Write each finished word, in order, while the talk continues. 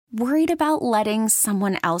Worried about letting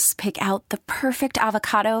someone else pick out the perfect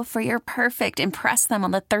avocado for your perfect impress them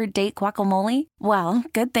on the third date guacamole? Well,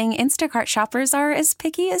 good thing Instacart shoppers are as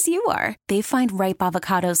picky as you are. They find ripe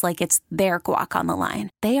avocados like it's their guac on the line.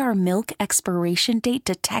 They are milk expiration date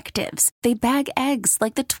detectives. They bag eggs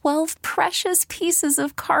like the 12 precious pieces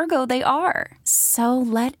of cargo they are. So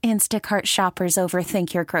let Instacart shoppers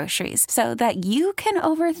overthink your groceries so that you can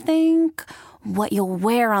overthink what you'll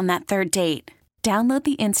wear on that third date. Download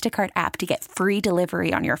the Instacart app to get free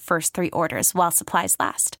delivery on your first 3 orders while supplies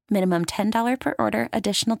last. Minimum $10 per order.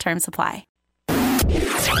 Additional terms apply. Jamie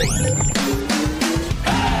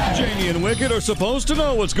and Wicket are supposed to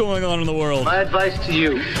know what's going on in the world. My advice to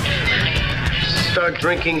you, start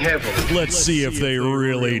drinking heavily. Let's see if they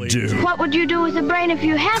really do. What would you do with a brain if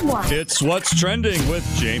you had one? It's What's Trending with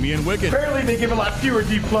Jamie and Wicket Apparently they give a lot fewer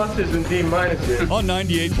D pluses than D minuses. on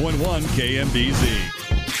 98.1 KMBZ.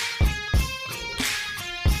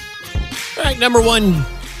 All right, number one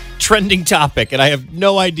trending topic, and I have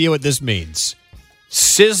no idea what this means.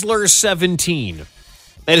 Sizzler 17.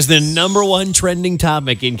 That is the number one trending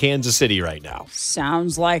topic in Kansas City right now.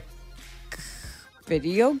 Sounds like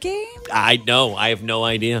video game? I know. I have no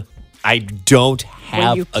idea. I don't have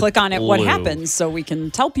When you click on it, what clue. happens so we can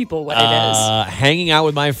tell people what it is? Hanging out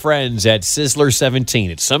with my friends at Sizzler 17.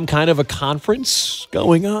 It's some kind of a conference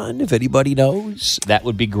going on, if anybody knows. That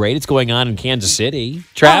would be great. It's going on in Kansas City.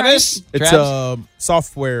 Travis? It's a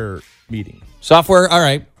software meeting. Software, all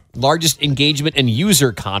right. Largest engagement and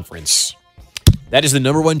user conference. That is the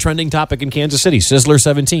number one trending topic in Kansas City, Sizzler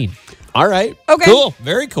 17. All right. Okay. Cool.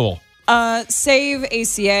 Very cool. Save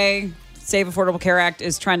ACA, Save Affordable Care Act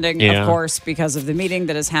is trending, of course, because of the meeting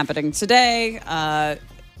that is happening today.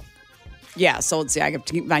 So let's see. I have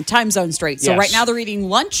to keep my time zone straight. So right now they're eating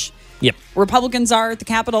lunch. Yep. Republicans are at the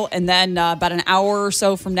Capitol, and then about an hour or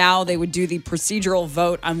so from now, they would do the procedural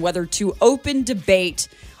vote on whether to open debate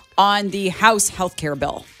on the House health care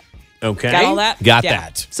bill. Okay. Got all that? Got Yeah.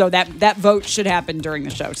 that. So that vote should happen during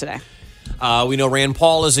the show today. We know Rand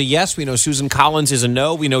Paul is a yes. We know Susan Collins is a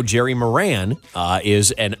no. We know Jerry Moran is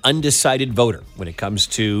an undecided voter when it comes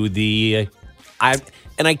to the. I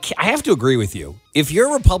have to agree with you. If you're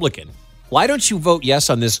a Republican, why don't you vote yes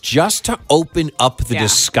on this just to open up the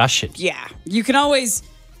discussion? Yeah, you can always.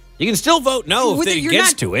 You can still vote no if it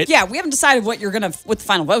gets to it. Yeah, we haven't decided what the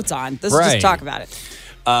final vote's on. Let's just talk about it.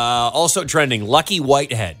 Also trending, Lucky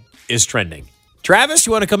Whitehead is trending. Travis,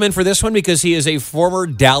 you want to come in for this one because he is a former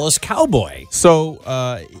Dallas Cowboy.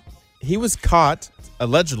 So he was caught,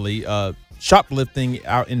 allegedly, shoplifting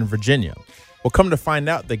out in Virginia. Well, come to find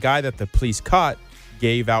out, the guy that the police caught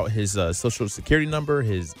gave out his social security number,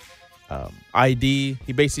 his ID.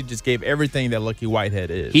 He basically just gave everything that Lucky Whitehead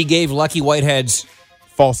is. He gave Lucky Whitehead's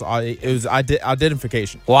false. It was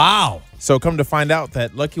identification. Wow. So come to find out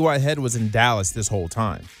that Lucky Whitehead was in Dallas this whole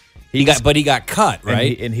time. He got cut,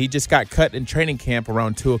 right? And he just got cut in training camp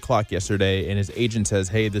around 2:00 yesterday. And his agent says,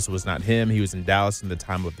 hey, this was not him. He was in Dallas in the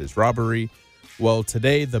time of this robbery. Well,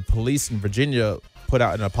 today the police in Virginia put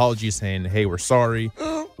out an apology saying, hey, we're sorry.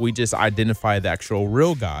 We just identified the actual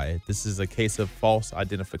real guy. This is a case of false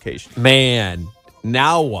identification. Man,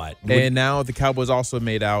 now what? And now the Cowboys also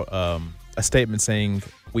made out a statement saying,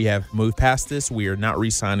 we have moved past this. We are not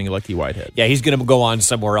re-signing Lucky Whitehead. Yeah, he's going to go on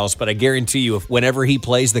somewhere else. But I guarantee you, whenever he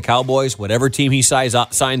plays the Cowboys, whatever team he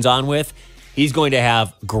signs on with, he's going to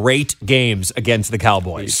have great games against the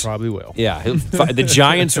Cowboys. He probably will. Yeah, the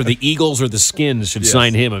Giants or the Eagles or the Skins should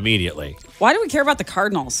sign him immediately. Why do we care about the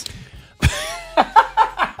Cardinals?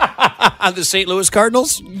 The St. Louis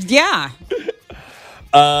Cardinals? Yeah.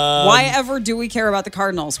 Why ever do we care about the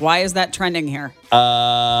Cardinals? Why is that trending here?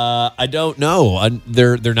 I don't know.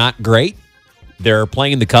 They're not great. They're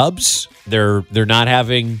playing the Cubs. They're not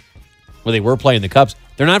having. Well, they were playing the Cubs.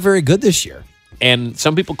 They're not very good this year, and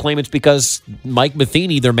some people claim it's because Mike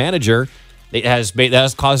Matheny, their manager, that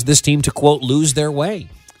has caused this team to quote lose their way.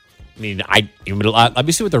 I mean, let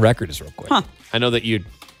me see what the record is real quick. Huh. I know that you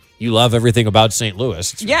love everything about St.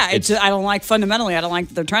 Louis. I don't like fundamentally. I don't like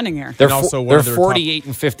that they're trending here. They're also they're 48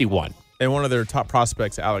 and 51. And one of their top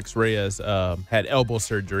prospects, Alex Reyes, had elbow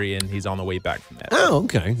surgery, and he's on the way back from that. Oh,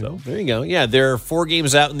 okay. So there you go. Yeah, they're 4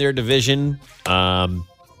 games out in their division.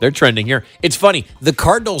 They're trending here. It's funny. The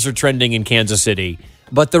Cardinals are trending in Kansas City,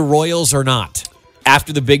 but the Royals are not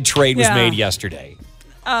after the big trade was made yesterday.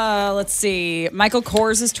 Let's see. Michael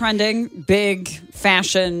Kors is trending. Big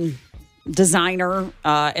fashion designer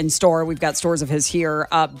and store. We've got stores of his here.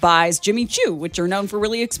 Buys Jimmy Choo, which are known for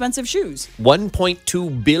really expensive shoes.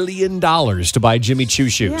 $1.2 billion to buy Jimmy Choo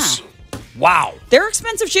shoes. Yeah. Wow. They're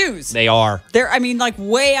expensive shoes. They are. They're, I mean, like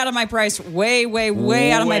way out of my price, way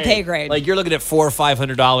out of my pay grade. Like you're looking at $400 or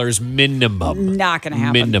 $500 minimum. Not going to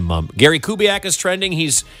happen. Minimum. Gary Kubiak is trending.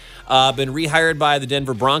 He's been rehired by the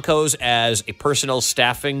Denver Broncos as a personal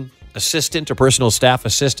staff assistant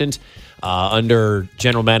under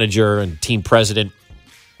general manager and team president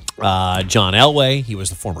John Elway. He was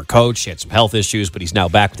the former coach. He had some health issues, but he's now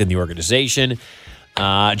back within the organization.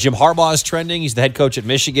 Jim Harbaugh is trending. He's the head coach at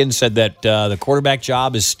Michigan, said that the quarterback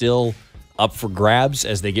job is still up for grabs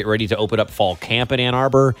as they get ready to open up fall camp in Ann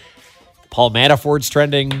Arbor. Paul Manafort's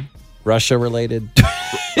trending, Russia-related.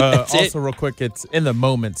 Also, real quick, it's in the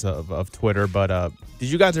moments of Twitter, but did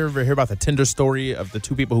you guys ever hear about the Tinder story of the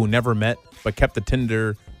two people who never met but kept the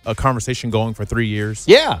Tinder conversation going for 3 years?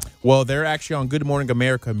 Yeah. Well, they're actually on Good Morning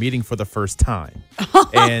America meeting for the first time.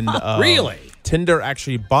 And Really? Tinder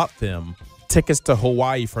actually bought them tickets to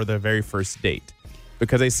Hawaii for their very first date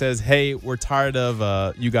because they says, hey, we're tired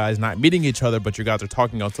of you guys not meeting each other, but you guys are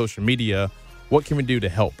talking on social media. What can we do to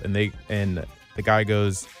help? And the guy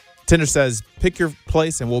goes, Tinder says, pick your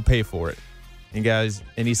place and we'll pay for it.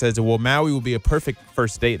 And he says, well, Maui will be a perfect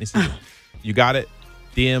first date. And he says, you got it.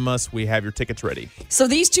 DM us. We have your tickets ready. So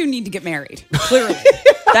these two need to get married. Clearly.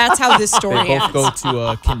 That's how this story They both ends.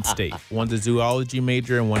 go to Kent State. One's a zoology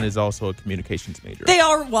major and one is also a communications major. They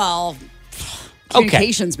are, well,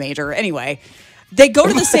 communications major. Anyway, they go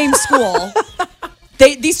to the same school.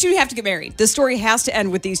 These two have to get married. The story has to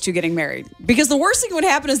end with these two getting married because the worst thing that would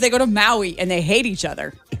happen is they go to Maui and they hate each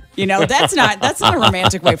other. You know, that's not a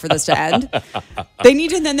romantic way for this to end. They need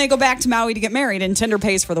to, and then they go back to Maui to get married and Tinder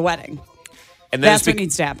pays for the wedding. And that's what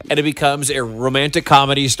needs to happen. And it becomes a romantic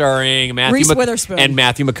comedy starring Reese Witherspoon and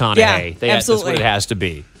Matthew McConaughey. Yeah, absolutely. That's what it has to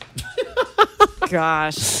be.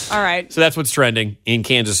 Gosh. All right. So that's what's trending in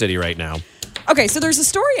Kansas City right now. Okay, so there's a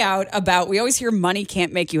story out about, we always hear money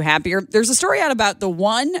can't make you happier. There's a story out about the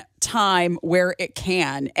one time where it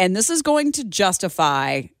can, and this is going to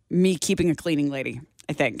justify me keeping a cleaning lady,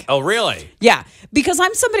 I think. Oh, really? Yeah, because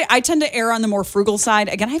I tend to err on the more frugal side.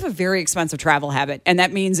 Again, I have a very expensive travel habit, and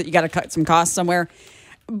that means that you got to cut some costs somewhere.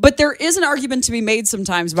 But there is an argument to be made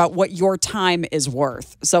sometimes about what your time is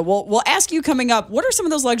worth. So we'll ask you coming up, what are some of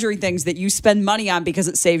those luxury things that you spend money on because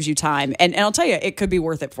it saves you time? And I'll tell you, it could be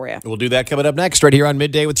worth it for you. We'll do that coming up next, right here on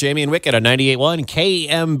Midday with Jamie and Wicket on 98.1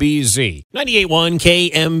 KMBZ.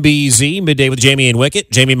 98.1 KMBZ, Midday with Jamie and Wicket.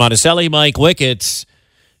 Jamie Monticelli, Mike Wickets.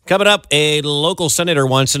 Coming up, a local senator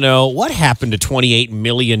wants to know what happened to $28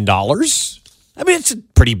 million. I mean, it's a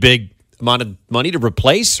pretty big amount of money to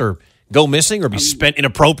replace or go missing or be spent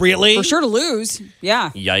inappropriately. For sure to lose. Yeah.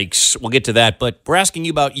 Yikes. We'll get to that. But we're asking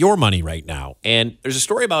you about your money right now. And there's a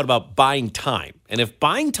story about buying time. And if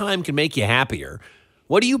buying time can make you happier,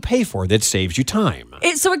 what do you pay for that saves you time?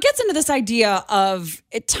 So it gets into this idea of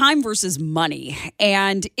time versus money.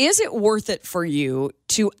 And is it worth it for you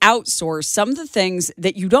to outsource some of the things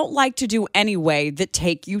that you don't like to do anyway that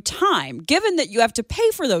take you time, given that you have to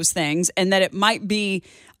pay for those things and that it might be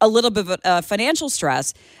a little bit of a financial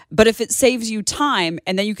stress, but if it saves you time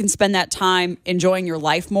and then you can spend that time enjoying your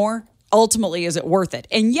life more, ultimately, is it worth it?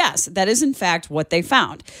 And yes, that is in fact what they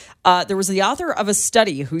found. There was the author of a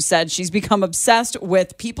study who said she's become obsessed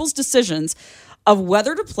with people's decisions of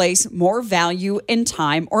whether to place more value in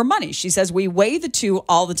time or money. She says, we weigh the two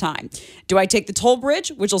all the time. Do I take the toll bridge,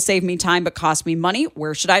 which will save me time but cost me money?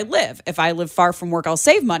 Where should I live? If I live far from work, I'll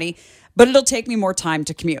save money, but it'll take me more time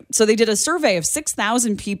to commute. So they did a survey of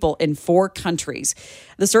 6,000 people in 4 countries.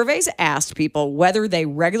 The surveys asked people whether they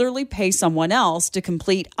regularly pay someone else to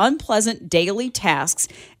complete unpleasant daily tasks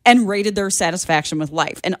and rated their satisfaction with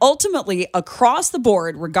life. And ultimately, across the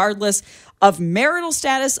board, regardless of marital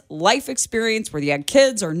status, life experience, whether you had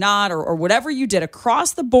kids or not, or whatever you did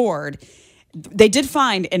across the board, they did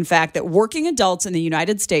find, in fact, that working adults in the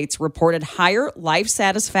United States reported higher life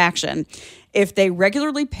satisfaction if they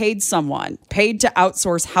regularly paid to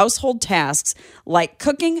outsource household tasks like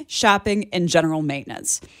cooking, shopping, and general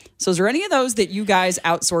maintenance. So is there any of those that you guys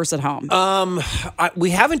outsource at home? We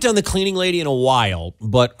haven't done the cleaning lady in a while,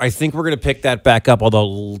 but I think we're going to pick that back up,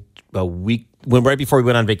 although right before we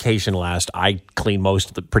went on vacation last, I cleaned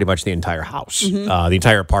pretty much the entire house, the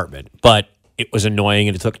entire apartment. But it was annoying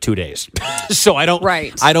and it took 2 days. So I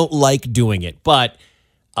don't like doing it. But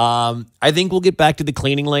I think we'll get back to the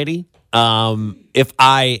cleaning lady. If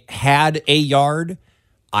I had a yard,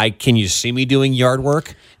 can you see me doing yard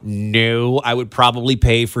work? No, I would probably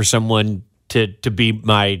pay for someone to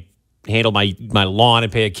handle my lawn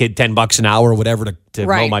and pay a kid $10 an hour or whatever to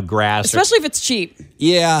mow my grass. Especially if it's cheap.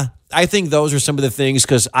 Yeah, I think those are some of the things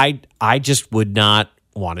because I just would not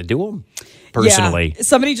want to do them. personally. Yeah.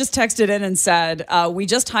 Somebody just texted in and said, we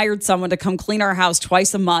just hired someone to come clean our house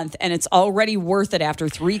twice a month, and it's already worth it after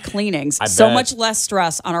 3 cleanings. So much less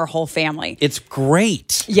stress on our whole family. It's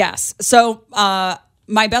great. Yes. So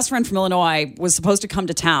my best friend from Illinois was supposed to come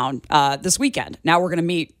to town this weekend. Now we're going to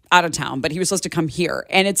meet out of town, but he was supposed to come here.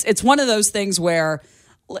 And it's one of those things where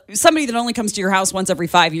somebody that only comes to your house once every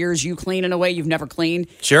 5 years, you clean in a way you've never cleaned.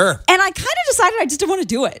 Sure. And I kind of decided I just didn't want to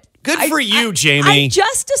do it. Good for you, Jamie. I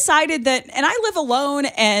just decided that, and I live alone,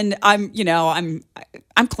 and I'm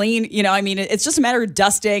clean. It's just a matter of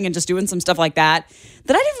dusting and just doing some stuff like that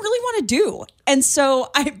I didn't really want to do. And so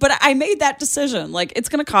I made that decision. Like, it's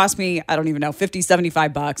going to cost me, I don't even know, $50,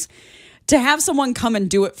 $75 to have someone come and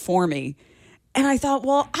do it for me. And I thought,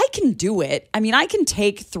 well, I can do it. I mean, I can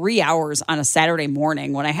take 3 hours on a Saturday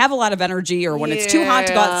morning when I have a lot of energy or when it's too hot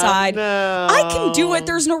to go outside. No. I can do it.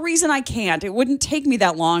 There's no reason I can't. It wouldn't take me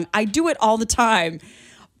that long. I do it all the time.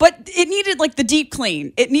 But it needed like the deep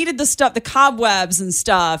clean. It needed the stuff, the cobwebs and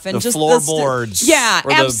stuff, and the just floorboards. Yeah,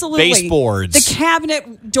 or absolutely. The baseboards, the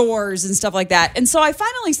cabinet doors and stuff like that. And so I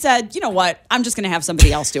finally said, you know what? I'm just going to have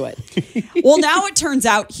somebody else do it. Well, now it turns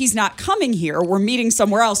out he's not coming here. We're meeting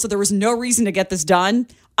somewhere else, so there was no reason to get this done.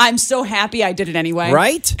 I'm so happy I did it anyway.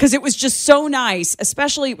 Right? Because it was just so nice.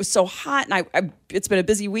 Especially it was so hot, and it's been a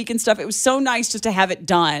busy week and stuff. It was so nice just to have it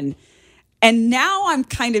done. And now I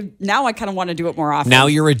kind of want to do it more often. Now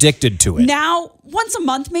you're addicted to it. Now, once a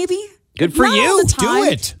month, maybe. Good for Not you. all the time,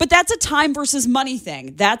 do it. But that's a time versus money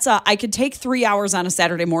thing. I could take 3 hours on a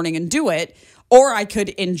Saturday morning and do it, or I could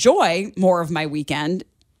enjoy more of my weekend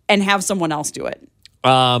and have someone else do it.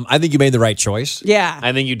 I think you made the right choice. Yeah.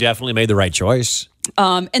 I think you definitely made the right choice.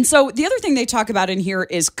 And so the other thing they talk about in here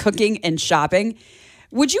is cooking and shopping.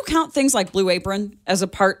 Would you count things like Blue Apron as a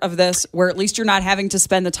part of this, where at least you're not having to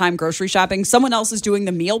spend the time grocery shopping? Someone else is doing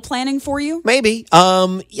the meal planning for you? Maybe.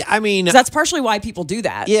 Yeah, I mean, that's partially why people do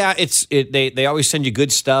that. Yeah, they always send you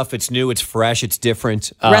good stuff. It's new, it's fresh, it's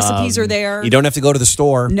different. Recipes are there. You don't have to go to the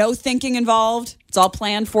store. No thinking involved. It's all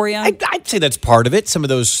planned for you. I'd say that's part of it. Some of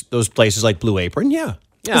those places like Blue Apron, yeah.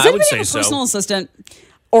 Yeah, Does I would anybody say have a so. personal assistant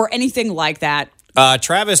or anything like that?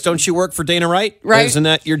 Travis, don't you work for Dana Wright? Right. Isn't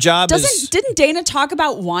that your job? Didn't Dana talk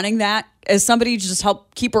about wanting that as somebody to just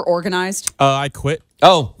help keep her organized? I quit.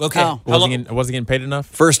 Oh, okay. Oh. I wasn't getting paid enough.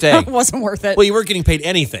 First day. It wasn't worth it. Well, you weren't getting paid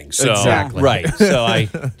anything. So, exactly. Right. So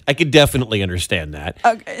I could definitely understand that.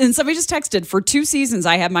 And somebody just texted, for 2 seasons,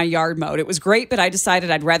 I had my yard mowed. It was great, but I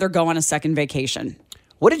decided I'd rather go on a second vacation.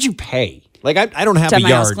 What did you pay? Like, I don't have to a have my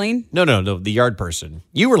yard. house clean? No, the yard person.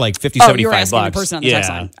 You were like $50, $75. You were asking the person on the text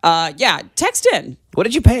line. Yeah, text in. What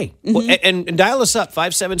did you pay? Well, and dial us up,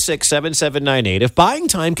 576-7798. If buying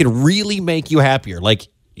time can really make you happier, like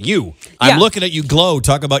you. I'm looking at you glow.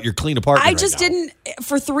 Talk about your clean apartment I just didn't.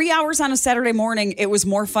 For 3 hours on a Saturday morning, it was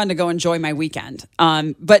more fun to go enjoy my weekend.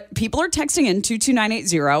 But people are texting in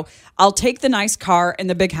 22980. I'll take the nice car and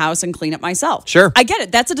the big house and clean it myself. Sure. I get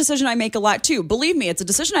it. That's a decision I make a lot too. Believe me, it's a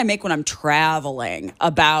decision I make when I'm traveling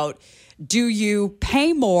about, do you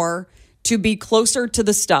pay more to be closer to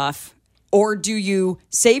the stuff, or do you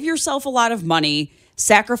save yourself a lot of money,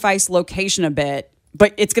 sacrifice location a bit,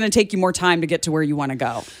 but it's going to take you more time to get to where you want to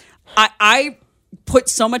go? I put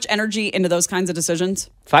so much energy into those kinds of decisions.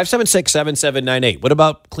 576-7798. What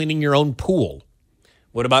about cleaning your own pool?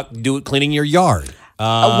 What about cleaning your yard?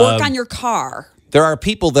 Work on your car. There are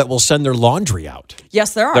people that will send their laundry out.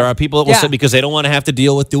 Yes, there are. There are people that will send because they don't want to have to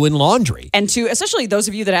deal with doing laundry. And especially those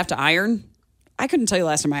of you that have to iron. I couldn't tell you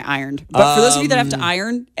last time I ironed. But for those of you that have to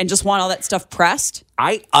iron and just want all that stuff pressed.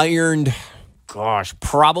 I ironed,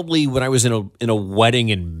 probably when I was in a wedding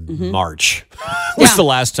in March was the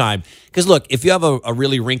last time. Because look, if you have a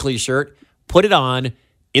really wrinkly shirt, put it on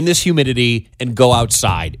in this humidity and go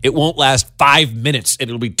outside. It won't last 5 minutes and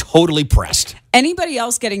it'll be totally pressed. Anybody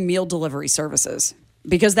else getting meal delivery services?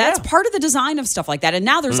 Because that's part of the design of stuff like that. And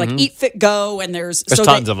now there's like Eat Fit Go, and there's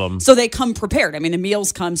tons of them. So they come prepared. I mean, the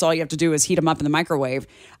meals come, so all you have to do is heat them up in the microwave.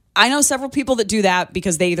 I know several people that do that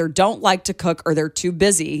because they either don't like to cook or they're too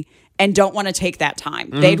busy and don't want to take that time.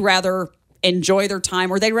 They'd rather enjoy their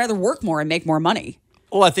time, or they'd rather work more and make more money.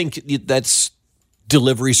 Well, I think that's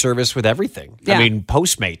delivery service with everything. Yeah. I mean,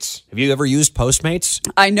 Postmates. Have you ever used Postmates?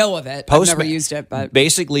 I know of it. I've never used it, but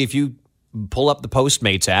basically, if you pull up the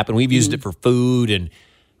Postmates app, and we've used it for food, and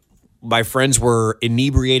my friends were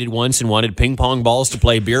inebriated once and wanted ping pong balls to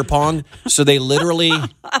play beer pong, so they literally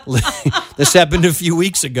this happened a few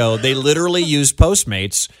weeks ago. They literally used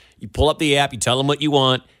Postmates. You pull up the app, you tell them what you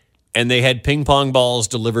want, and they had ping pong balls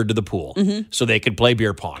delivered to the pool so they could play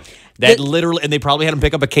beer pong. And they probably had them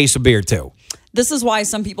pick up a case of beer too. This is why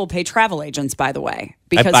some people pay travel agents, by the way,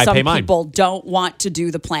 because I some pay mine. people don't want to do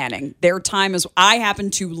the planning. Their time is, I happen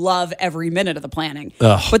to love every minute of the planning,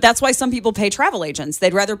 but that's why some people pay travel agents.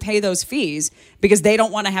 They'd rather pay those fees because they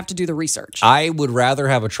don't want to have to do the research. I would rather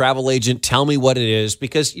have a travel agent tell me what it is,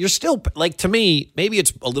 because you're still, like, to me, maybe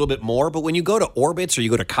it's a little bit more, but when you go to Orbitz or you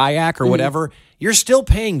go to Kayak or whatever, you're still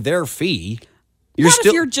paying their fee.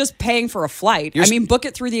 If you're just paying for a flight. I mean, book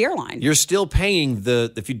it through the airline. You're still paying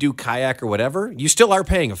if you do Kayak or whatever, you still are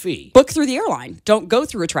paying a fee. Book through the airline. Don't go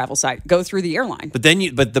through a travel site. Go through the airline. But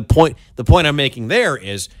the point I'm making there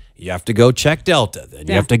is you have to go check Delta, then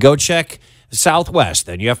you have to go check Southwest,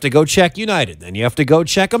 then you have to go check United, then you have to go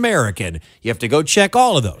check American. You have to go check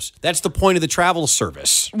all of those. That's the point of the travel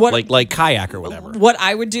service, like Kayak or whatever. What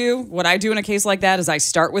I do in a case like that is I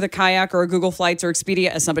start with a Kayak or a Google Flights or Expedia,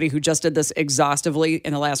 as somebody who just did this exhaustively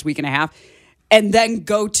in the last week and a half, and then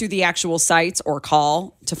go to the actual sites or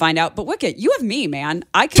call to find out. But Wicket, you have me, man.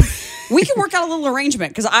 We can work out a little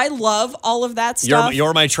arrangement because I love all of that stuff.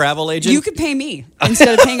 You're my travel agent? You could pay me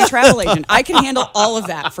instead of paying a travel agent. I can handle all of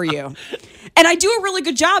that for you. And I do a really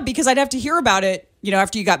good job because I'd have to hear about it,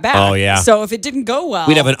 after you got back. Oh, yeah. So if it didn't go well,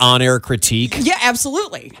 we'd have an on-air critique. Yeah,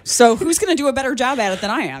 absolutely. So who's going to do a better job at it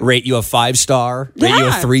than I am? Rate you a 5-star. Rate you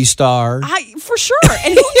a 3-star. For sure.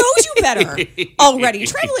 And who knows you better already?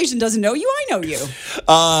 Travel agent doesn't know you. I know you.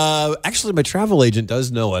 Actually, my travel agent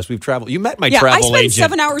does know us. We've traveled. You met my I travel spend agent.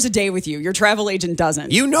 7 hours a day with you. Your travel agent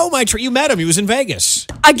doesn't. You know you met him. He was in Vegas.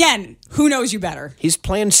 Again, who knows you better? He's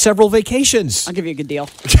planned several vacations. I'll give you a good deal.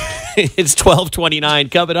 It's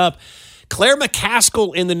 12:29 coming up. Claire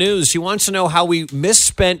McCaskill in the news. She wants to know how we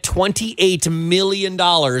misspent $28 million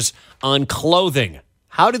on clothing.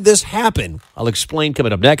 How did this happen? I'll explain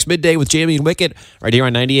coming up next. Midday with Jamie and Wicket right here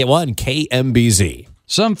on 98.1 KMBZ.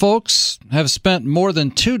 Some folks have spent more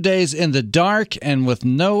than 2 days in the dark and with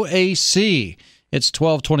no AC. It's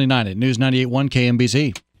 12:29 at News 98.1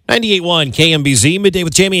 KMBZ. 98.1 KMBZ. Midday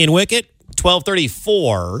with Jamie and Wicket.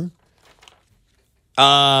 12:34.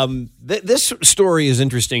 This story is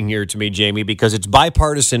interesting here to me, Jamie, because it's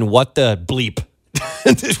bipartisan. What the bleep,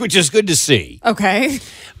 which is good to see. Okay.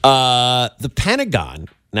 The Pentagon.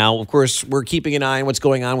 Now, of course, we're keeping an eye on what's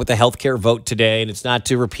going on with the healthcare vote today, and it's not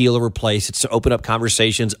to repeal or replace. It's to open up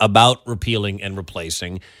conversations about repealing and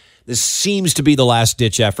replacing. This seems to be the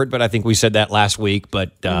last-ditch effort, but I think we said that last week.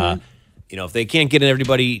 But, if they can't get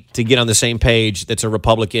everybody to get on the same page that's a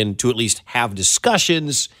Republican to at least have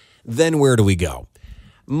discussions, then where do we go?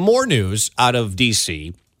 More news out of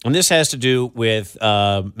D.C., and this has to do with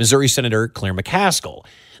Missouri Senator Claire McCaskill.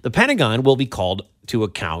 The Pentagon will be called to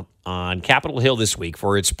account on Capitol Hill this week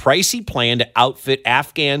for its pricey plan to outfit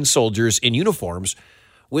Afghan soldiers in uniforms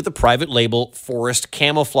with a private label forest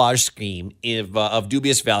camouflage scheme of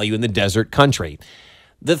dubious value in the desert country.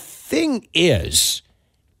 The thing is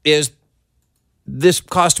this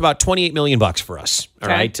cost about $28 million for us, all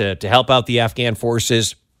right, to help out the Afghan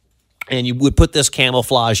forces. And you would put this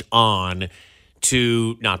camouflage on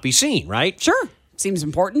to not be seen, right? Sure. Seems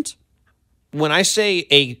important. When I say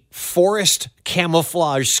a forest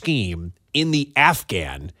camouflage scheme in the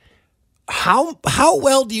Afghan, how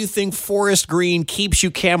well do you think forest green keeps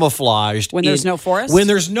you camouflaged? When there's no forest? When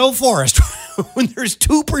there's no forest. When there's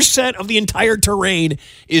 2% of the entire terrain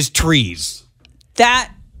is trees.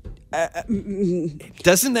 That...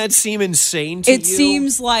 Doesn't that seem insane to you? It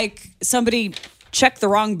seems like somebody checked the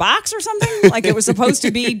wrong box or something? Like it was supposed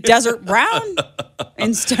to be desert brown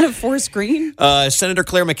instead of forest green? Senator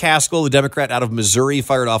Claire McCaskill, the Democrat out of Missouri,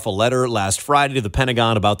 fired off a letter last Friday to the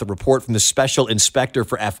Pentagon about the report from the Special Inspector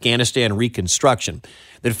for Afghanistan Reconstruction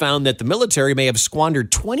that found that the military may have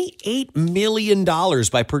squandered $28 million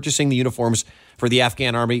by purchasing the uniforms for the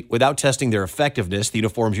Afghan army without testing their effectiveness. The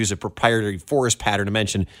uniforms use a proprietary forest pattern to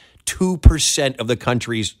mention 2% of the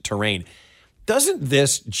country's terrain. Doesn't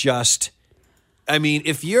this just...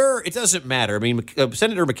 it doesn't matter.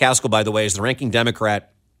 Senator McCaskill, by the way, is the ranking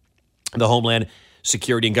Democrat in the Homeland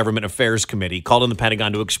Security and Government Affairs Committee, called on the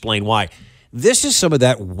Pentagon to explain why. This is some of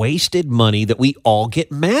that wasted money that we all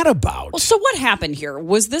get mad about. Well, so what happened here?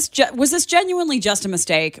 Was this genuinely just a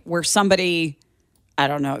mistake where somebody... I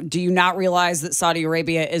don't know. Do you not realize that Saudi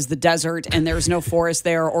Arabia is the desert and there's no forest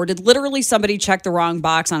there? Or did literally somebody check the wrong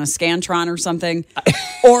box on a Scantron or something?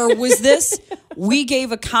 Or was this, we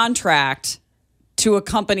gave a contract to a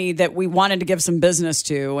company that we wanted to give some business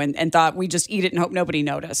to and thought we just eat it and hope nobody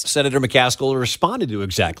noticed? Senator McCaskill responded to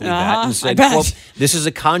exactly that and said, quote, "This is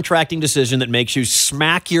a contracting decision that makes you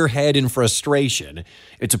smack your head in frustration.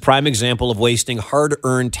 It's a prime example of wasting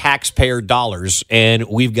hard-earned taxpayer dollars, and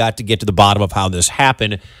we've got to get to the bottom of how this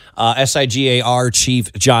happened. SIGAR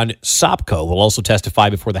Chief John Sopko will also testify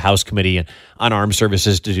before the House Committee on Armed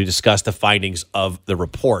Services to discuss the findings of the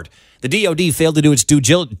report. The DoD failed to do its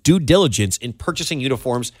due diligence in purchasing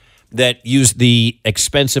uniforms that used the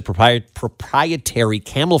expensive proprietary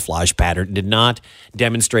camouflage pattern and did not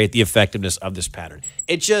demonstrate the effectiveness of this pattern.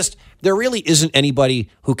 There really isn't anybody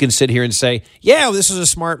who can sit here and say, yeah, this is a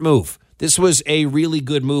smart move. This was a really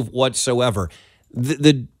good move whatsoever.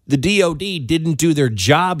 The DoD didn't do their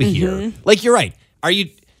job here. Like, you're right. Are you,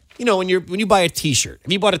 when you buy a T-shirt,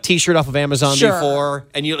 have you bought a T-shirt off of Amazon before?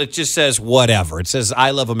 And it just says whatever. It says,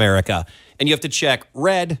 I love America. And you have to check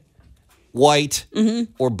red, white,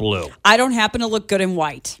 or blue. I don't happen to look good in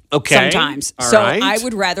white. Okay. Sometimes. All so right. I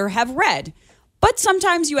would rather have red. But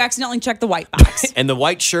sometimes you accidentally check the white box. And the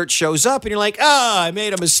white shirt shows up and you're like, I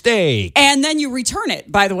made a mistake. And then you return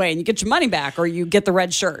it, by the way, and you get your money back or you get the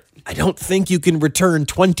red shirt. I don't think you can return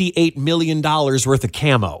 $28 million worth of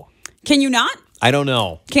camo. Can you not? I don't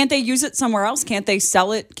know. Can't they use it somewhere else? Can't they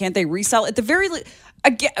sell it? Can't they resell it? At the very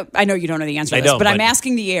again, I know you don't know the answer to this, but I'm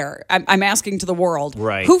asking the air. I'm asking to the world.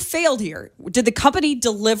 Right. Who failed here? Did the company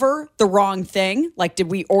deliver the wrong thing? Like, did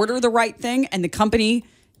we order the right thing and the company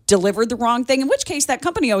delivered the wrong thing? In which case, that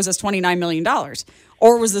company owes us $29 million.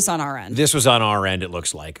 Or was this on our end? This was on our end, it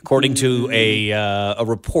looks like. According to a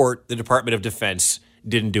report, the Department of Defense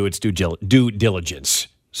didn't do its due diligence.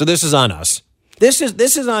 So this is on us. This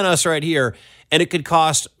is on us right here. And it could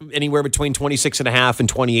cost anywhere between $26.5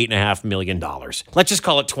 and $28.5 million. Let's just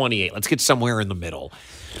call it 28. Let's get somewhere in the middle.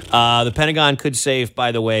 The Pentagon could save,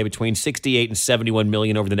 by the way, between $68 and $71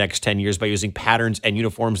 million over the next 10 years by using patterns and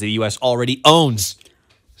uniforms the U.S. already owns.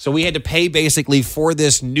 So we had to pay basically for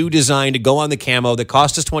this new design to go on the camo that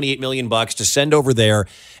cost us $28 million to send over there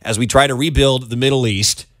as we try to rebuild the Middle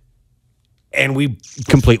East. And we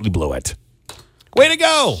completely blew it. Way to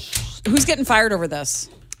go! Who's getting fired over this?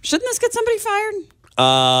 Shouldn't this get somebody fired?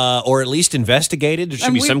 Or at least investigated. There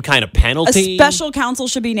should be some kind of penalty. A special counsel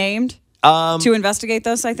should be named to investigate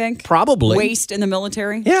this, I think. Probably. Waste in the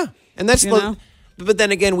military. Yeah. And that's but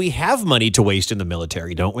then again, we have money to waste in the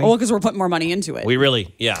military, don't we? Well, because we're putting more money into it. We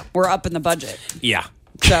really, yeah. We're up in the budget. Yeah.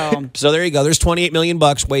 So there you go. There's $28 million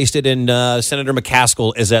wasted, and Senator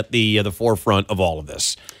McCaskill is at the forefront of all of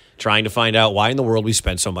this, trying to find out why in the world we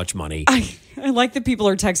spent so much money. I like that people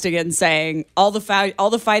are texting in saying all the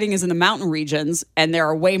fighting is in the mountain regions, and there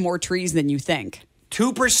are way more trees than you think.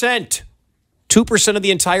 2%. 2% of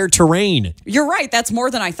the entire terrain. You're right. That's more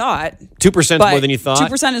than I thought. 2% more than you thought?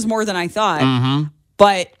 2% is more than I thought. Mm-hmm.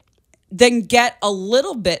 But then get a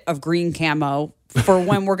little bit of green camo for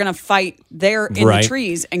when we're going to fight there in the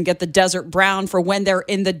trees, and get the desert brown for when they're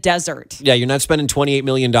in the desert. Yeah, you're not spending $28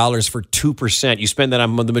 million for 2%. You spend that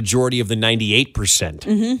on the majority of the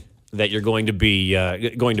 98% that you're going to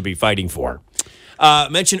be fighting for.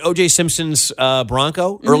 Mentioned O.J. Simpson's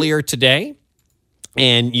Bronco earlier today.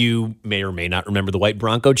 And you may or may not remember the white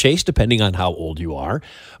Bronco chase, depending on how old you are.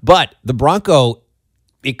 But the Bronco,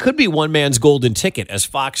 it could be one man's golden ticket, as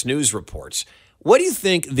Fox News reports. What do you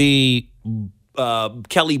think the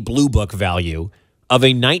Kelley Blue Book value of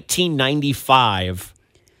a 1995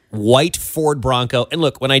 white Ford Bronco? And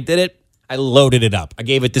look, when I did it, I loaded it up. I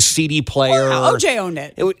gave it the CD player. Wow, OJ owned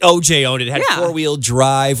it. OJ owned it. It had four-wheel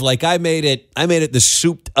drive. Like, I made it the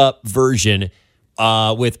souped-up version.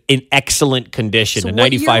 With an excellent condition, a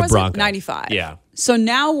 95 Bronco. 95. Yeah. So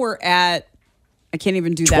now we're at, I can't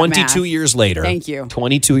even do that 22 years later. Thank you.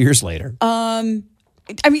 22 years later. I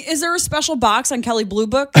mean, is there a special box on Kelley Blue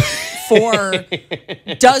Book for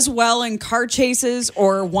does well in car chases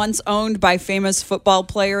or once owned by famous football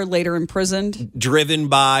player, later imprisoned? Driven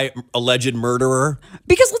by alleged murderer?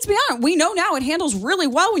 Because let's be honest, we know now it handles really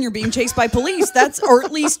well when you're being chased by police. Or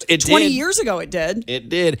at least 20 years ago it did. It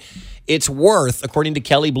did. It's worth, according to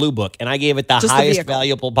Kelley Blue Book, and I gave it the highest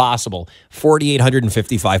valuable possible,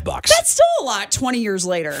 $4,855. That's still a lot 20 years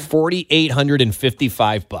later.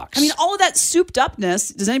 $4,855. I mean, all of that souped upness.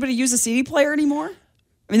 Does anybody use a CD player anymore?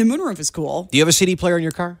 I mean, the moonroof is cool. Do you have a CD player in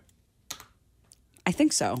your car? I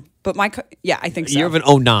think so. But I think so. You have an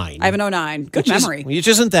 09. I have an 09. Good memory. Which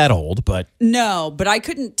isn't that old, but... No, but I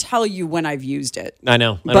couldn't tell you when I've used it. I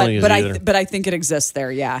know. But I think it exists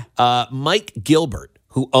there, yeah. Mike Gilbert,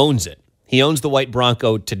 who owns it. He owns the white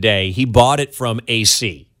Bronco today. He bought it from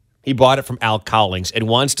AC. He bought it from Al Collings and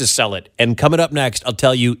wants to sell it. And coming up next, I'll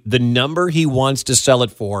tell you the number he wants to sell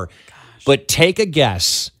it for. Gosh. But take a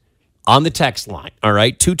guess on the text line, all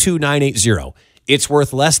right? 22980. It's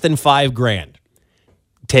worth less than $5,000.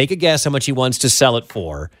 Take a guess how much he wants to sell it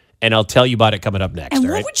for, and I'll tell you about it coming up next. And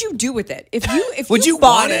all what right? would you do with it? If would you you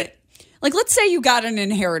bought want it? Like, let's say you got an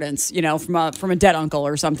inheritance, from a dead uncle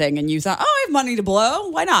or something, and you thought, oh, I have money to blow.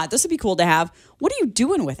 Why not? This would be cool to have. What are you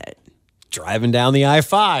doing with it? Driving down the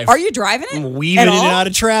I-5. Are you driving it? Weaving in and out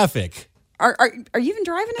of traffic. Are you even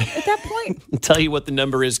driving it at that point? I'll tell you what the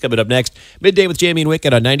number is coming up next. Midday with Jamie and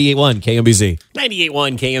Wicket on 98.1 KMBZ.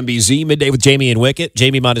 98.1 KMBZ. Midday with Jamie and Wicket.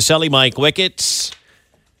 Jamie Monticelli, Mike Wicket.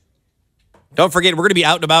 Don't forget, we're going to be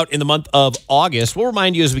out and about in the month of August. We'll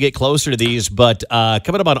remind you as we get closer to these, but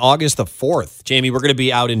coming up on August the 4th, Jamie, we're going to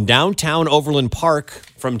be out in downtown Overland Park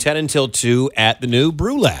from 10 until 2 at the new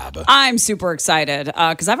Brew Lab. I'm super excited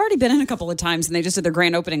because I've already been in a couple of times, and they just did their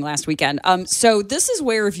grand opening last weekend. So this is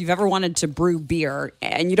where if you've ever wanted to brew beer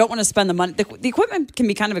and you don't want to spend the money, the equipment can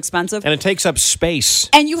be kind of expensive. And it takes up space.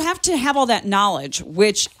 And you have to have all that knowledge,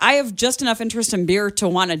 which I have just enough interest in beer to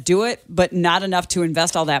want to do it, but not enough to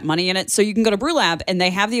invest all that money in it. So you can go to Brew Lab, and they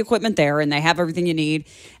have the equipment there, and they have everything you need,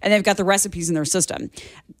 and they've got the recipes in their system.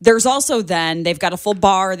 There's also they've got a full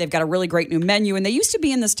bar, they've got a really great new menu, and they used to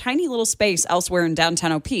be in this tiny little space elsewhere in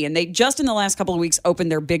downtown OP, and they just in the last couple of weeks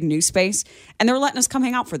opened their big new space, and they're letting us come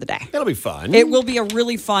hang out for the day. That'll be fun. It will be a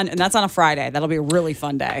really fun, and that's on a Friday. That'll be a really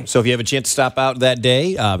fun day. So if you have a chance to stop out that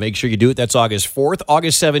day, make sure you do it. That's August 4th.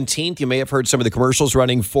 August 17th, you may have heard some of the commercials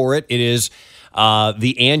running for it. It is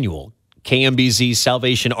the annual KMBZ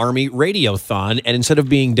Salvation Army Radiothon, and instead of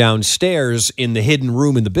being downstairs in the hidden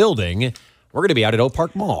room in the building, we're going to be out at Oak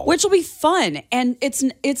Park Mall. Which will be fun. And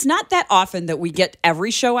it's not that often that we get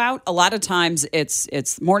every show out. A lot of times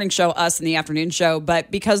it's morning show, us, and the afternoon show.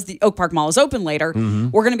 But because the Oak Park Mall is open later,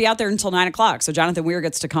 we're going to be out there until 9 o'clock. So Jonathan Weir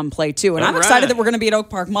gets to come play too. And I'm excited that we're going to be at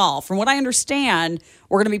Oak Park Mall. From what I understand,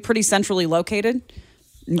 we're going to be pretty centrally located.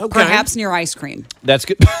 Okay. Perhaps near ice cream. That's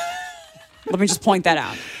good. Let me just point that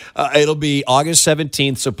out. It'll be August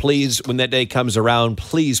 17th, so please, when that day comes around,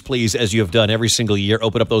 please, as you have done every single year,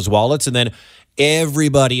 open up those wallets, and then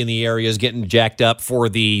everybody in the area is getting jacked up for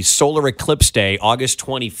the Solar Eclipse Day, August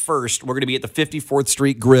 21st. We're going to be at the 54th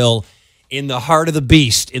Street Grill in the heart of the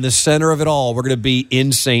beast, in the center of it all. We're going to be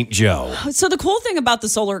in St. Joe. So the cool thing about the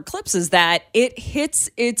solar eclipse is that it hits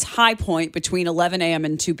its high point between 11 a.m.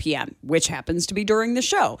 and 2 p.m., which happens to be during the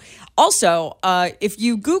show. Also, if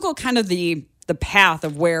you Google kind of the path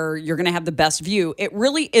of where you're going to have the best view, it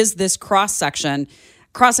really is this cross-section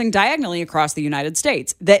crossing diagonally across the United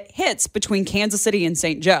States that hits between Kansas City and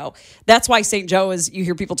St. Joe. That's why St. Joe is, you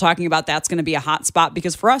hear people talking about that's going to be a hot spot,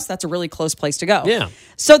 because for us, that's a really close place to go. Yeah.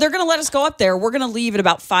 So they're going to let us go up there. We're going to leave at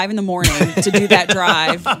about 5 in the morning to do that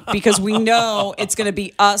drive because we know it's going to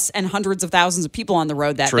be us and hundreds of thousands of people on the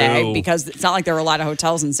road that day, because it's not like there are a lot of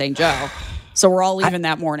hotels in St. Joe. So we're all leaving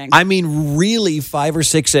that morning. I mean, really, 5 or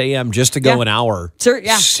 6 a.m. just to go an hour. Sure,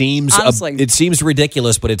 yeah. It seems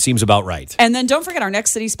ridiculous, but it seems about right. And then don't forget, our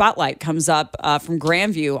next City Spotlight comes up from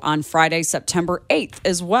Grandview on Friday, September 8th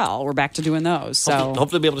as well. We're back to doing those. So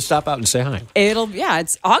hopefully be able to stop out and say hi.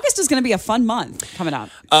 August is going to be a fun month coming up.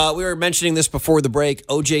 We were mentioning this before the break.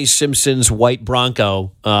 O.J. Simpson's white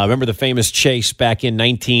Bronco. Remember the famous chase back in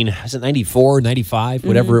 94, 95,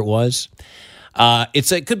 whatever it was?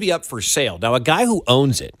 It could be up for sale. Now, a guy who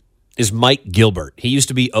owns it is Mike Gilbert. He used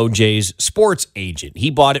to be OJ's sports agent. He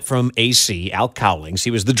bought it from AC, Al Cowlings.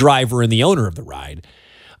 He was the driver and the owner of the ride.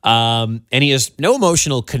 And he has no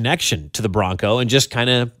emotional connection to the Bronco and just kind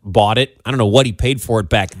of bought it. I don't know what he paid for it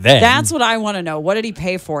back then. That's what I want to know. What did he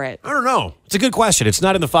pay for it? I don't know. It's a good question. It's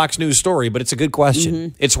not in the Fox News story, but it's a good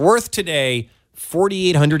question. It's worth today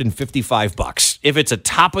 $4,855. If it's a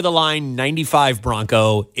top of the line 95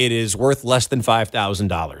 Bronco, it is worth less than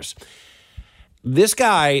 $5,000. This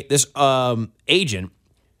guy, this agent,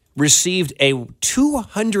 received a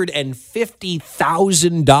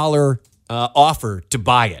 $250,000 offer to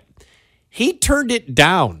buy it. He turned it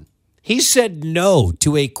down. He said no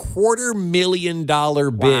to a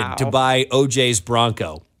 $250,000 bid to buy OJ's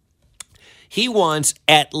Bronco. He wants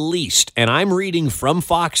at least, and I'm reading from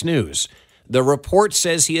Fox News, the report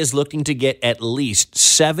says he is looking to get at least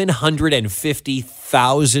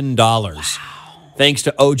 $750,000. Thanks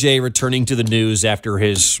to OJ returning to the news after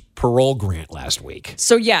his parole grant last week.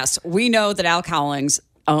 So, yes, we know that Al Cowlings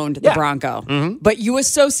owned the Bronco, but you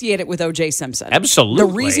associate it with O.J. Simpson. Absolutely.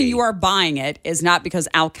 The reason you are buying it is not because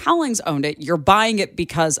Al Cowlings owned it. You're buying it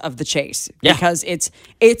because of the chase, because it's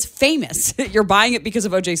famous. You're buying it because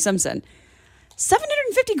of O.J. Simpson.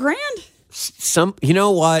 $750,000. You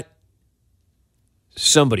know what?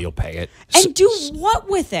 Somebody will pay it. And do what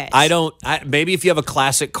with it? Maybe if you have a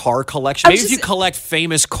classic car collection. Maybe if you collect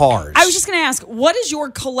famous cars. I was just going to ask, what is your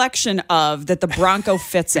collection of that the Bronco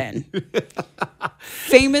fits in?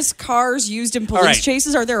 Famous cars used in police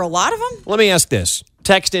chases? Are there a lot of them? Let me ask this.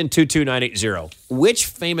 Text in 22980. Which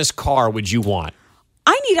famous car would you want?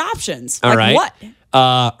 I need options. All right. What?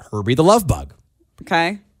 Herbie the Love Bug.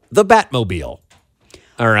 Okay. The Batmobile.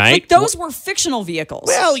 All right. Like those were fictional vehicles.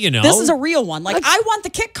 Well, you know. This is a real one. Like I want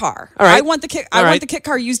the kit car. All right. I want the kit. I want the kit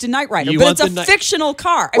car used in Knight Rider, You but want it's a the fictional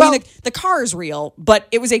car. I mean, the car is real, but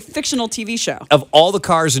it was a fictional TV show. Of all the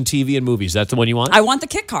cars in TV and movies, that's the one you want? I want the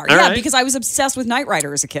kit car. All yeah, right. because I was obsessed with Knight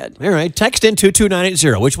Rider as a kid. All right. Text in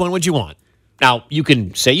 22980. Which one would you want? Now, you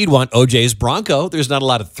can say you'd want OJ's Bronco. There's not a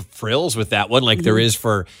lot of frills with that one like there is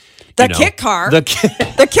for The kit car. The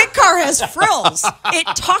kit car has frills. It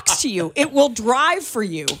talks to you. It will drive for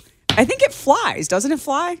you. I think it flies. Doesn't it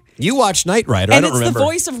fly? You watched Knight Rider. And I don't remember. it's the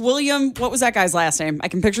voice of William. What was that guy's last name? I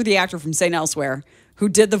can picture the actor from St. Elsewhere who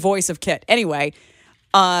did the voice of Kit. Anyway,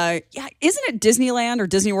 isn't it Disneyland or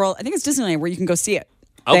Disney World? I think it's Disneyland where you can go see it.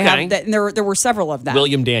 They Okay. have that, and there were several of them.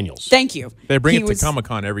 William Daniels. Thank you. They bring He it to was-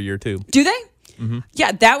 Comic-Con every year, too. Do they? Mm-hmm.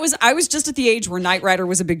 Yeah, I was just at the age where Knight Rider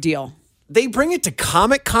was a big deal. They bring it to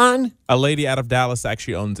Comic-Con? A lady out of Dallas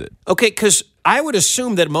actually owns it. Okay, because I would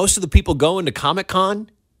assume that most of the people going to Comic-Con,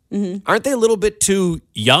 aren't they a little bit too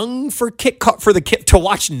young for the kid to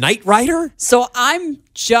watch Knight Rider? So I'm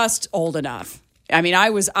just old enough. I mean, I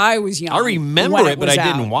was young. I remember when it, but was I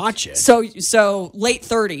didn't out. watch it. So late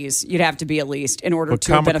 30s, you'd have to be at least in order But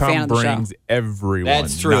to have been a fan Comic-Con of the show. brings everyone.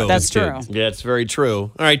 That's true. not That's just true. kids. Yeah, it's very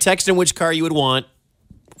true. All right, text in which car you would want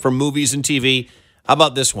from movies and TV. How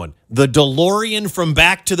about this one? The DeLorean from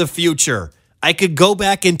Back to the Future. I could go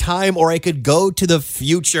back in time or I could go to the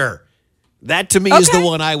future. That to me is the Okay.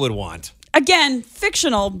 one I would want. Again,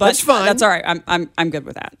 fictional, but That's fine. That's all right. I'm good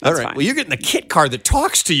with that. All That's right. fine. Well, you're getting the kit car that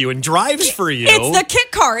talks to you and drives for you. It's the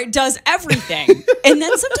Kit car. It does everything, and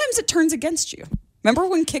then sometimes it turns against you. Remember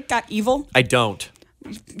when Kit got evil? I don't.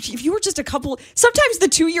 If you were just a couple, sometimes the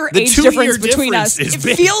 2-year The age 2-year difference between difference us, is it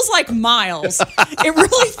big. feels like miles. It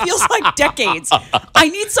really feels like decades. I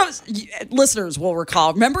need some listeners will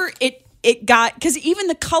recall. Remember it got, because even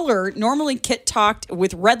the color, normally Kit talked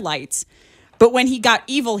with red lights, but when he got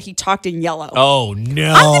evil, he talked in yellow. Oh,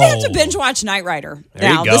 no. I'm going to have to binge watch Knight Rider. There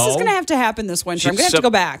you Now, this is go. going to have to happen this winter. I'm going to have to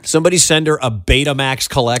go back. Somebody send her a Betamax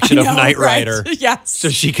collection of I know, Knight right? Rider. Yes. So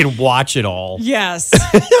she can watch it all. Yes.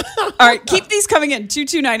 All right, keep these coming in.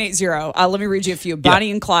 22980. Let me read you a few.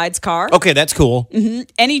 Bonnie and Clyde's car. Okay, that's cool.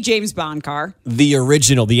 Any James Bond car. The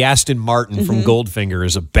original, the Aston Martin from Goldfinger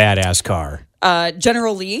is a badass car.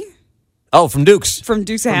 General Lee Oh, from Dukes. from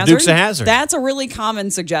Dukes of Hazzard. Dukes of Hazzard. That's a really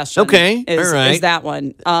common suggestion. Okay, Is, all right. is that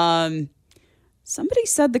one. Somebody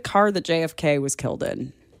said the car that JFK was killed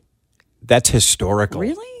in. That's historical.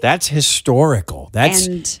 Really? That's historical. That's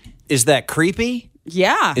And is that creepy?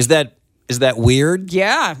 yeah. Is that weird?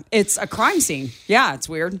 Yeah, it's a crime scene. Yeah, it's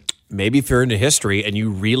weird. Maybe if you're into history and you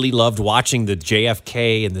really loved watching the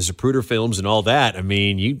JFK and the Zapruder films and all that, I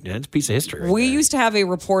mean, that's a piece of history. Right We there. used to have a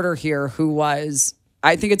reporter here who was,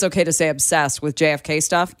 I think it's okay to say, obsessed with JFK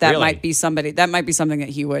stuff. That Really? might be something that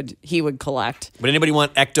he would collect. Would anybody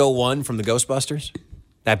want Ecto 1 from the Ghostbusters?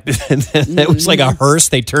 That was like a hearse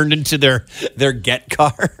they turned into their get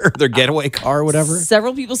car, their getaway car, or whatever.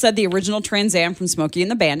 Several people said the original Trans Am from Smokey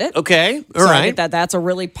and the Bandit. Okay, all So I right. think that's a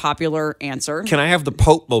really popular answer. Can I have the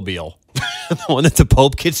Pope Mobile? The one that the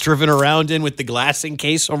Pope gets driven around in with the glassing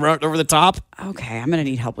case over the top? Okay, I'm going to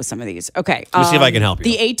need help with some of these. Okay. Let me see if I can help you.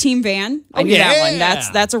 The A-Team van. I Oh, knew that one. yeah.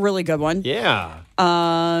 That's a really good one. Yeah.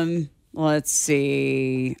 Let's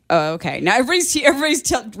see. Oh, okay. Now everybody's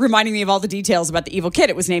reminding me of all the details about the evil kid.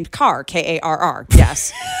 It was named Carr, Karr.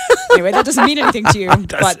 Yes. Anyway, that doesn't mean anything to you,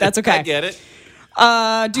 but that's okay. I get it.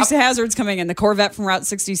 Deuce of Hazzard's coming in. The Corvette from Route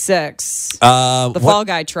 66. The Fall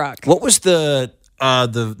Guy truck. What was the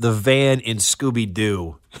van in Scooby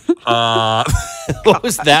Doo? What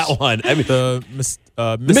was that one? I mean,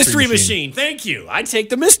 The Mystery Machine. Thank you. I take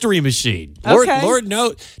the Mystery Machine. Okay. Lord,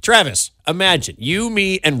 no. Travis, imagine you,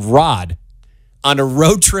 me, and Rod on a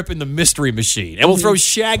road trip in the Mystery Machine, and we'll throw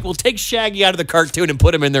We'll take Shaggy out of the cartoon and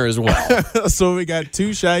put him in there as well. So we got two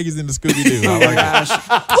Shaggies in the Scooby-Doo. I like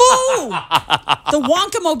it. Ooh! The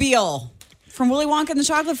Wonka-mobile from Willy Wonka and the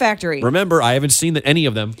Chocolate Factory. Remember, I haven't seen any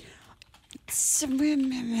of them. See,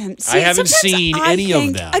 I haven't sometimes seen I any of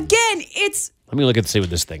think, them. Again, it's Let me look and see what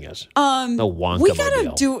this thing is. The Wonka we gotta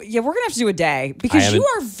Mobile. we're gonna have to do a day because haven't- you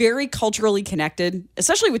are very culturally connected,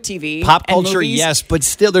 especially with TV, Pop and culture, movies. yes, but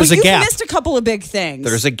still, there's but a you've gap. missed a couple of big things.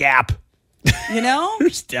 There's a gap. you know.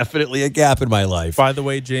 There's definitely a gap in my life. By the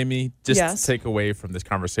way, Jamie, just Yes. to take away from this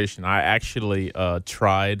conversation, I actually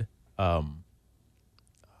tried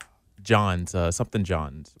John's, something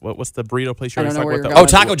John's. What's the burrito place you I don't always know talk where about? you're Oh, going.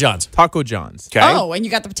 Taco John's. Taco John's. Okay. Oh, and you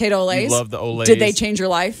got the potato olays. You love the Olays. Did they change your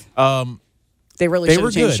life? They really They should were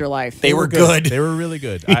have changed good. your life. They were good. They were really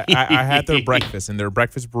good. I had their breakfast, and their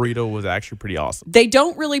breakfast burrito was actually pretty awesome.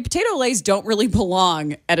 Potato Lays don't really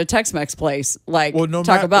belong at a Tex-Mex place like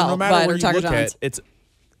Taco Bell, no matter where or you Taco look John's. at,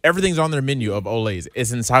 everything's on their menu of Olays.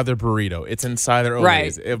 It's inside their burrito. It's inside their Olays.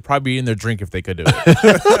 Right. It would probably be in their drink if they could do it.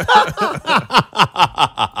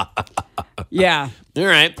 Yeah. All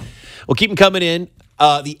right. Well, keep them coming in.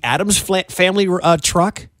 The Addams family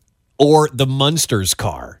truck or the Munsters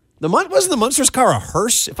car? Wasn't the Munsters car a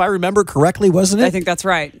hearse, if I remember correctly, wasn't it? I think that's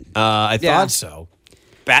right. I Yeah. thought so.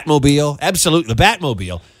 Batmobile. Absolutely. The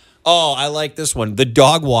Batmobile. Oh, I like this one. The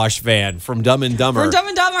dog wash van from Dumb and Dumber. From Dumb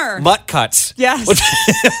and Dumber. Mutt cuts. Yes.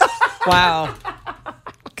 Wow.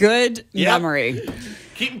 Good Yep. memory.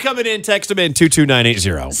 Keep them coming in. Text them in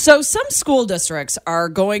 22980. So some school districts are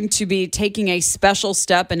going to be taking a special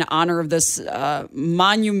step in honor of this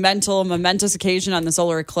momentous occasion on the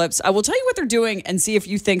solar eclipse. I will tell you what they're doing and see if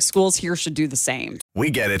you think schools here should do the same.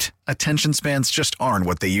 We get it. Attention spans just aren't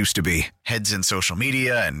what they used to be. Heads in social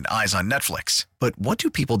media and eyes on Netflix. But what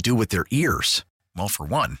do people do with their ears? Well, for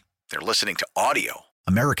one, they're listening to audio.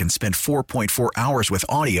 Americans spend 4.4 hours with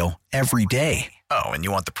audio every day. Oh, and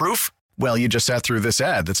you want the proof? Well, you just sat through this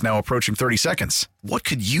ad that's now approaching 30 seconds. What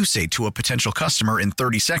could you say to a potential customer in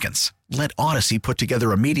 30 seconds? Let Odyssey put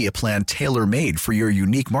together a media plan tailor-made for your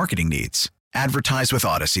unique marketing needs. Advertise with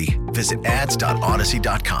Odyssey. Visit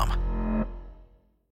ads.odyssey.com.